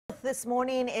this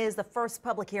morning is the first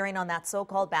public hearing on that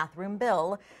so-called bathroom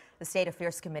bill. The State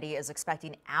Affairs Committee is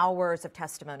expecting hours of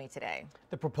testimony today.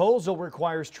 The proposal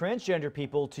requires transgender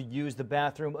people to use the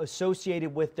bathroom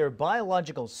associated with their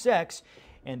biological sex.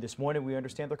 And this morning, we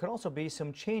understand there could also be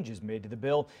some changes made to the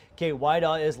bill. Kate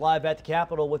Wida is live at the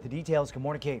Capitol with the details. Good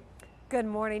morning, Kate. Good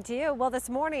morning to you. Well, this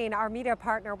morning, our media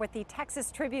partner with the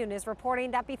Texas Tribune is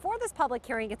reporting that before this public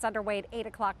hearing gets underway at 8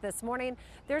 o'clock this morning,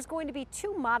 there's going to be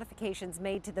two modifications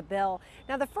made to the bill.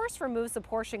 Now, the first removes the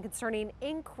portion concerning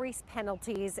increased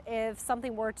penalties if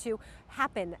something were to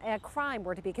happen, a crime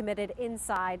were to be committed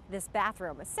inside this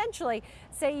bathroom. Essentially,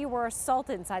 say you were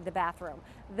assaulted inside the bathroom.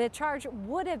 The charge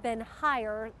would have been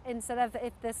higher instead of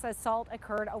if this assault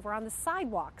occurred over on the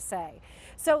sidewalk, say.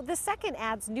 So the second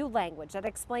adds new language that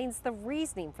explains the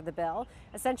reasoning for the bill,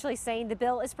 essentially saying the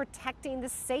bill is protecting the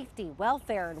safety,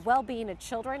 welfare, and well-being of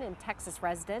children and Texas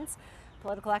residents.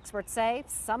 Political experts say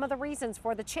some of the reasons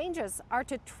for the changes are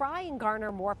to try and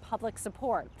garner more public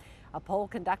support. A poll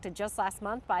conducted just last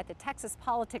month by the Texas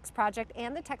Politics Project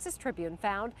and the Texas Tribune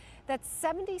found that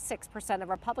 76% of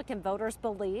Republican voters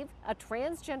believe a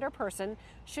transgender person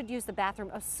should use the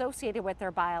bathroom associated with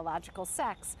their biological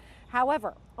sex.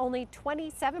 However, only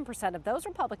 27% of those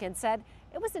Republicans said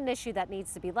it was an issue that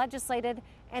needs to be legislated,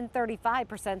 and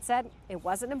 35% said it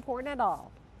wasn't important at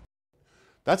all.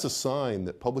 That's a sign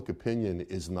that public opinion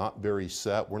is not very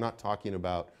set. We're not talking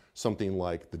about something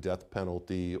like the death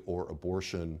penalty or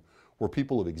abortion, where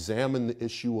people have examined the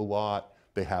issue a lot.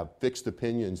 They have fixed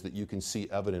opinions that you can see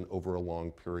evident over a long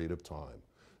period of time.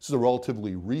 This is a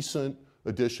relatively recent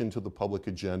addition to the public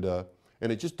agenda,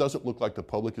 and it just doesn't look like the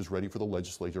public is ready for the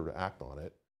legislature to act on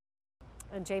it.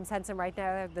 And James Henson, right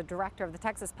there, the director of the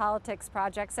Texas Politics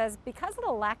Project, says because of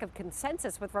the lack of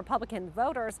consensus with Republican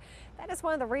voters, that is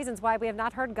one of the reasons why we have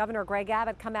not heard Governor Greg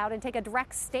Abbott come out and take a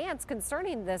direct stance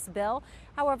concerning this bill.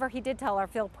 However, he did tell our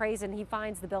Phil Prazen he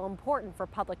finds the bill important for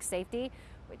public safety.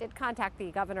 We did contact the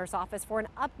governor's office for an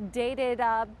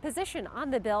updated position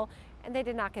on the bill, and they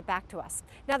did not get back to us.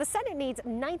 Now, the Senate needs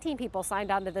 19 people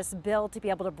signed onto this bill to be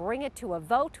able to bring it to a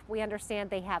vote. We understand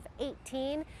they have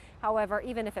 18. However,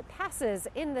 even if it passes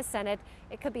in the Senate,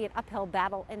 it could be an uphill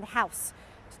battle in the House.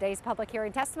 Today's public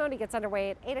hearing testimony gets underway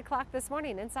at 8 o'clock this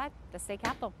morning inside the state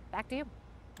capitol. Back to you.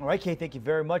 All right, Kate, thank you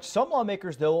very much. Some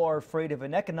lawmakers, though, are afraid of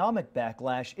an economic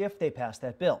backlash if they pass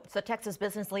that bill. So Texas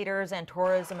business leaders and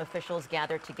tourism officials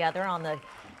gathered together on the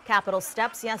Capitol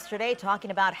steps yesterday talking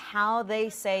about how they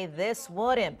say this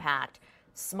would impact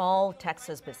small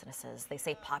Texas businesses. They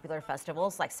say popular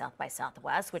festivals like South by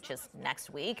Southwest, which is next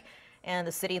week, and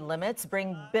the city limits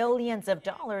bring billions of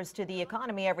dollars to the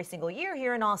economy every single year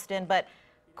here in Austin. But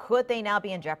could they now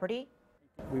be in jeopardy?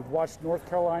 We've watched North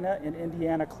Carolina and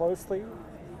Indiana closely,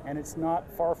 and it's not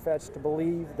far-fetched to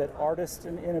believe that artists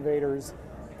and innovators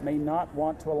may not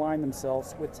want to align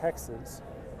themselves with Texas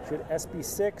should SB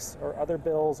 6 or other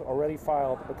bills already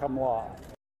filed become law.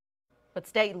 But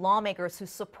state lawmakers who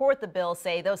support the bill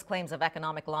say those claims of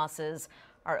economic losses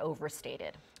are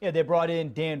overstated. Yeah, they brought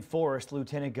in Dan Forest,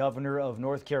 Lieutenant Governor of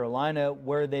North Carolina,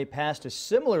 where they passed a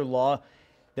similar law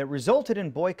that resulted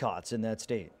in boycotts in that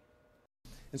state.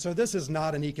 And so this is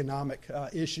not an economic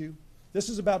issue. This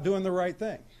is about doing the right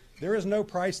thing. There is no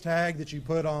price tag that you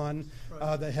put on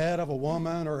the head of a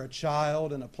woman or a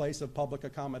child in a place of public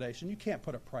accommodation. You can't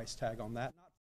put a price tag on that.